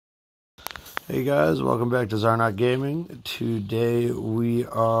Hey guys, welcome back to Zarnot Gaming. Today we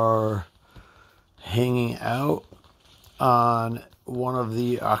are hanging out on one of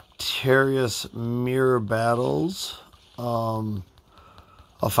the OctMir mirror battles. I'll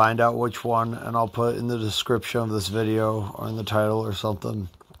find out which one and I'll put in the description of this video or in the title or something.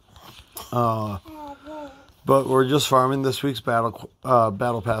 But we're just farming this week's battle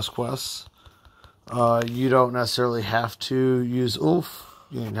pass quests. You don't necessarily have to use Ulf.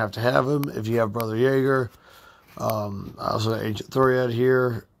 You don't have to have him if you have Brother Jaeger. I also got Ancient Thoriad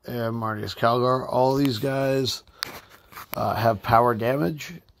here and Marnius Calgar. All these guys have power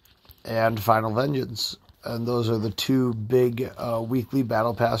damage and Final Vengeance. And those are the two big weekly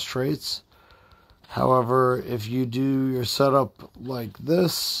battle pass traits. However, if you do your setup like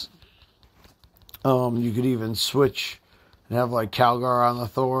this, you could even switch and have like Calgar on the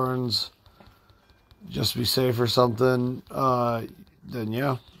Thorns, just to be safe or something. Then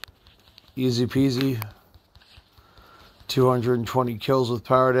yeah, easy peasy. 220 kills with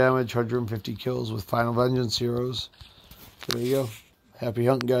power damage, 150 kills with Final Vengeance heroes. There you go. Happy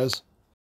hunting, guys.